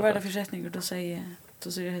 Vad var det för sättningar du säger?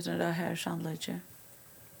 Du säger heter det här sannolikt.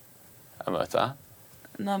 Jag möter.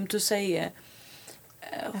 När du säger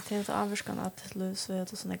Att det är avskan att lös så är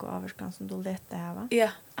det såna avskan som du lätt det här va? ja,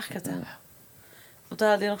 akkurat det. Och det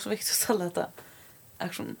är också viktigt att ställa det.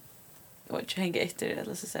 Action. Och inte hänga efter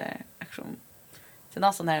eller så säger action. Det är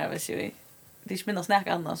nästan här vis ju. Det är inte minnas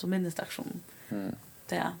näka annat så minns action.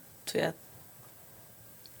 Det tror jag.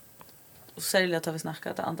 Och särskilt att vi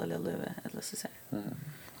snackar det andra livet eller så säger.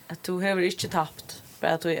 Att du har inte tappt.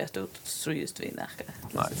 Bara att du är ett strujist vid näka.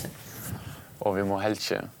 Nej. Och vi må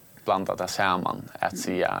helst inte blanda det samman att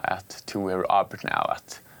säga att du är arbet nu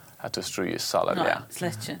att du strujist så där. Nej,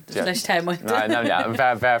 slätt inte. Det slätt hem inte. Nej,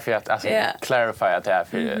 ja. Varför att alltså clarify att det är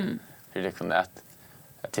för det kunde att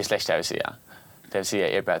till slätt det vill säga. Det vill säga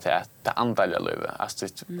är bara att det andra livet, alltså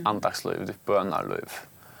ditt andagsliv, ditt bönarliv.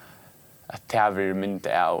 Att det är inte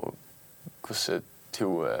är hur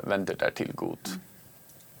du vänder där till god.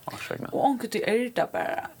 Och onkel du är det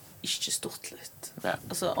bara inte stortligt. Ja.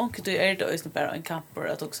 Alltså onkel du är det bara en kamper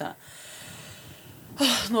att också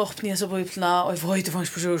nu öppnar jag så på ypparna och jag får inte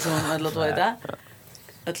fanns position eller då är det.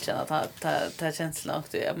 Jag känner att det känslan och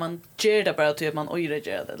det man gör det bara att man ojra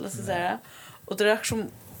gör det eller så säga. Och det är som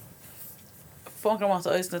fångar man att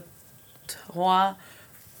ösna hoa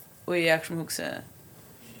och jag som också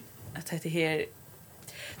att det här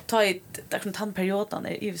ta ett liksom tandperioden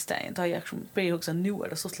är ivstein ta jag som börjar också nu är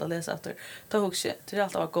det så att läsa efter ta också det är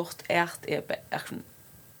allt var gott ärt är liksom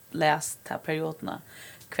läst ta perioderna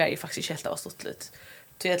kvar är faktiskt helt av stått lite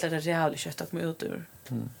det är det jävligt kött och med ut ur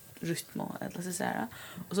rytm eller så säga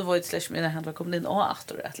och så var det slash med när han var kommit in och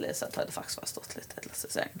efter att läsa ta det faktiskt var stått lite eller så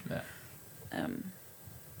säga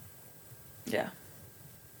ja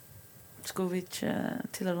ska vi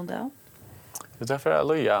till att runda av. Det är därför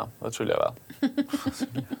Aloja, det tror jag väl.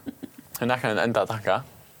 Jag kan ända tacka.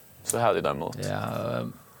 Så här är det däremot. Ja,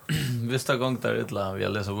 visst gång där utla vi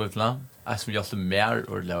läser bibeln. Jag som gjorde mer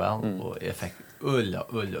ordentligt väl och jag fick ölla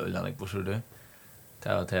på så det.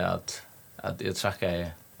 Det var det att jag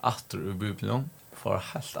trackade åter ur bibeln för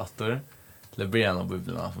helt åter till början av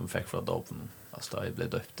bibeln som fick för dopen. Alltså det blev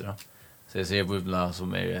döpt då. Så jag ser bibeln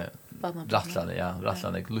som är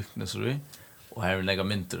rattlande glutnesrui och här är lägga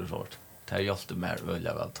mynter och sånt. Det har hjälpt mer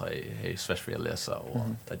välja väl ta i svårt för att läsa och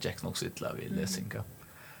det Jack nog sitter vid läsninga.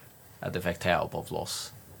 Att det fick ta på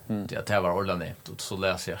plats. Det var ordentligt och så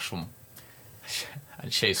läser jag som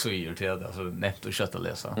en tjej så gör till det alltså nätt och kött att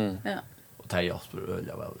läsa. Ja. Och det har hjälpt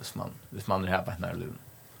välja väl hvis man är här på när lugn.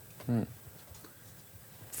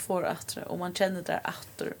 För att om man känner där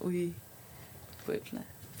åter och i bibeln.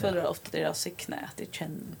 För det ofta det är sickna att det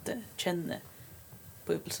känner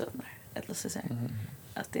bibelsömnar eller så säger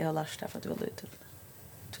att det har lärt för att du vill ut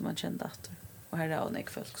till man kände att och här är det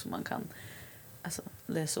folk som man kan alltså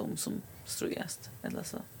läsa om som strujast eller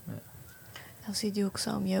så. Jag ser ju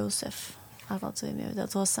också om Josef. Alla så är med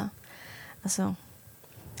det också.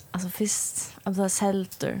 Alltså först att det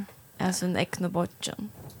sälter alltså en eknobotchen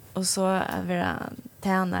och så är vi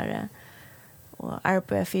tjänare och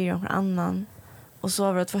arbeta för någon annan och så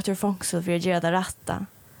var det för att fångsel för att göra det rätta.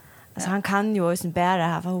 Alltså han kan ju också bära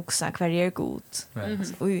här för också kvar är god.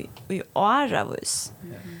 Och i åravis.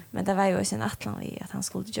 Men det var ju också en atlan i att han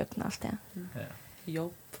skulle göra allt det.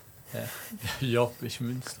 Jobb. Jobb är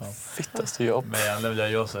minst han. Fittaste jobb. Men jag nämnde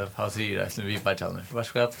Josef har säger att vi bara känner. Vad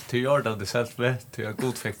ska jag till Jordan det själv vet till jag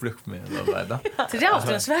god fick brukt med eller vad Det är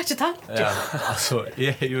alltid en svårt tack. Ja, alltså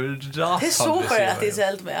är ju ras. Det är super att det är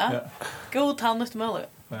själv med. God han inte möjligt.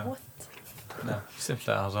 What? Nej, simpelt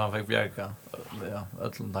alltså han fick bjärka. Ja,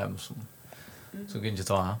 ödlund time som kan inte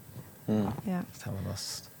ta här. Ja.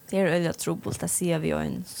 Det är väldigt trubbelt att se vi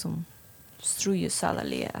en som strujus alla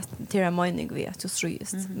att det är mening vi att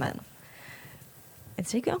strujus men Jag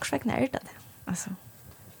tycker också att det. Alltså,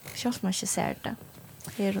 känns man inte ser det.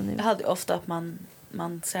 Här och nu. Jag hade ofta att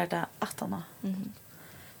man ser det att han.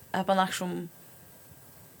 Att man liksom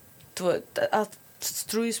att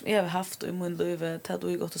strui som jag har haft i min liv till att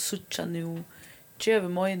jag gått och sucha nu. Ger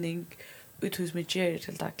mening uthus med ger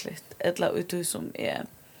till dagligt. Eller uthus som är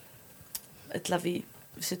ett lavi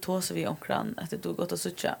så vi omkring att det gått och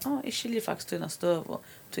sucha. Jag skiljer faktiskt till stöv och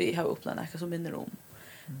till har öppnat något som minner om.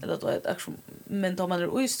 Eller då är det men då man är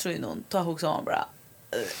oistrui någon tar hugg som bara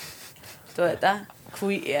då är det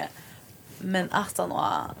kvui är men att han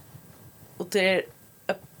och det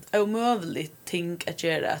är omöjligt ting att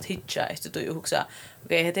göra att hitcha efter då ju också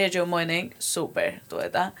okej det är ju mening super då är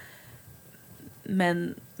det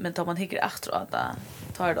men då man hickar efter att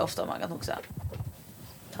tar det ofta man kan också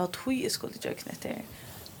ta två skulle jag knäcka det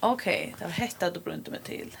okej det var hetta du brunte med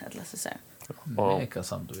till eller så säga Mega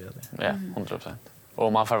samt du vet det. Ja, 100%.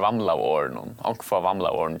 Och man förvandlar orden och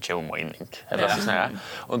förvandlar orden till mening. Eller så här.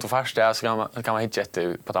 Och då först där så kan man hitta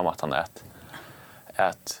ett på det mattan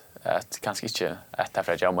att kanske inte att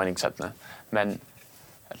därför att jag mening sättne men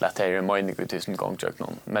att det är mening ut 1000 gånger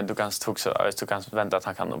någon men du kan också du kan vänta att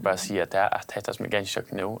han kan nog bara säga att det som är ganska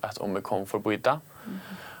nu att om vi kommer förbyta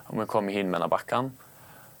om vi kommer in med backan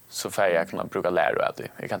så får jag kunna bruka lära av det.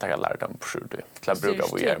 Jag kan ta lärdom på sjur det. Till att bruka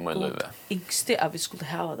vad jag med livet. Inte att vi skulle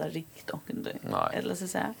ha det riktigt och eller så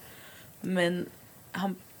säga. Men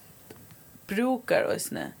han brukar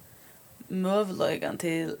åsne möjligheten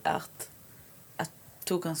till att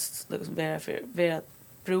du kan liksom vara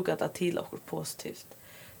bruka det till och positivt.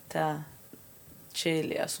 Det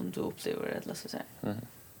käliga som du upplever eller så säga.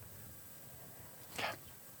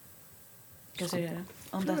 Vad säger du?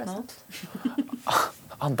 On that note?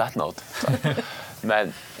 On that note.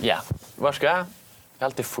 Men ja, vad ska jag?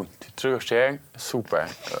 Alltid fint. Tror jag super.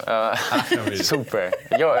 Super.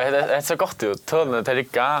 Ja, det är så gott ut. Tullen till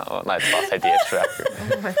Ricka och nej, det var det tror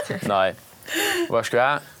jag. Nej. Vad ska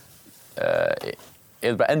jag?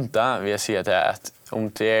 Jag bara ända vill jag säga att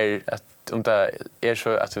om det är så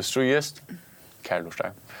att du strujest Carlos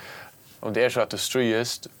där. Om det är så att du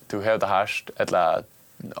strujest, du har det härst eller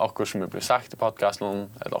akkur som blir sagt i podcasten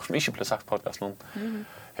eller som inte blir sagt i podcasten.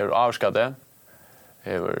 Har du avskade?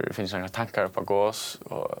 Finns några tankar på gås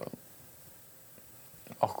och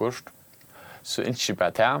akkurst. Så inte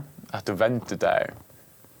bara det att du väntar där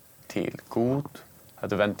till god, att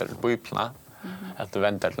du väntar till bibeln, att du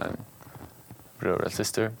väntar till en bror eller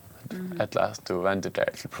syster, eller att du väntar där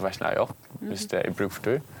till professionell jobb, hvis det är bruk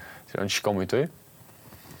för dig, så det inte kommer till.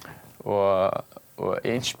 Och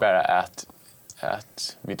inte bara att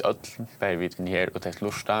vi öll bär vid den här och tätt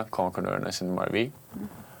lusta konkurrerna sin mer vi.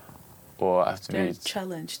 Och att vi en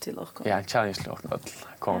challenge till oss. Ja, en challenge till oss att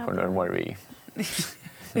konkurrera mer vi.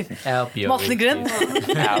 Help you. Måttligen.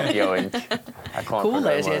 Help you. Cool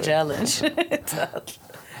är det challenge.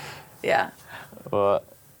 Ja. Och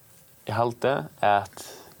jag halte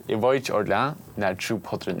att jag var inte ordentlig när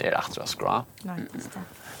trupodren är att skra. Nej, just det.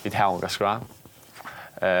 Vi har att skra.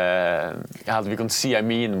 Jag hade vi kunde se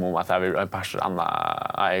minimum att det var en pastor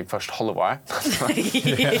Anna i först halvår.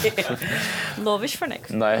 Lovish för next.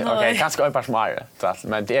 Nej, okej, kanske en pastor mer.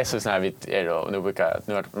 Men det är så när vi är och nu brukar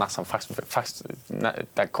nu är nästan faktiskt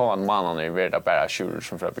där kommer mannen i värda bara tjur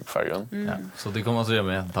som för färjan. Ja, så det kommer att se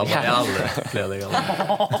med. Tala i alla flera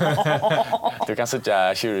Du kan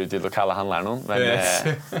sitta tjur till lokala handlaren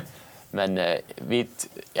men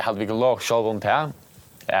jag hade vi lag själv om det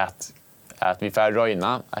att vi får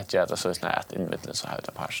röjna att göra så snart att inmittlen så här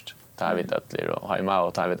det past. Tar vi det och hemma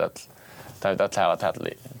och tar vi det här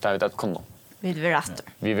tar vi det kunna. Vi vill rätt.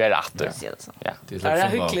 Vi vill rätt. Ja. Det är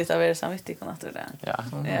hyggligt att vara samvittig på natten där. Ja.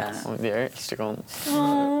 Och det är stycken.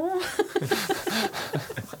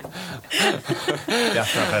 Ja,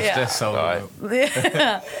 för stressa.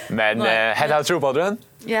 Men hela trupodren?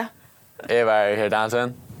 Ja. Är var här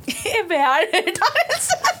dansen? Är vi här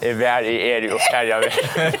dansen? Är var i er och kärja vi.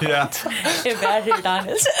 Ja. Är vi här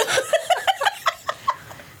dansen?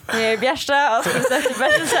 Det är Bjärsta och så sätter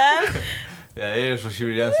bättre sen. Ja, är så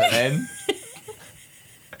tjuren sen än.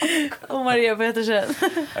 Och Maria Petersen.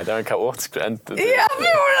 Det var en kaotisk rent. Ja, vi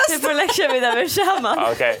var Det får läxa vi där med samman.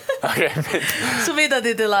 Okej. så vidare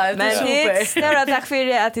det live. Men Super. det stora tack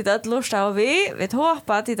för att det att lusta och vi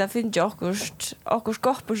hoppas att det finns okurs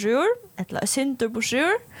gott på sjur, eller synter på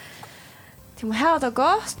sjur. Det må ha det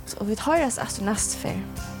gott och vi hörs efter nästa för.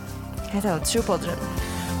 Heter det Trupodren.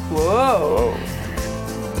 Wow.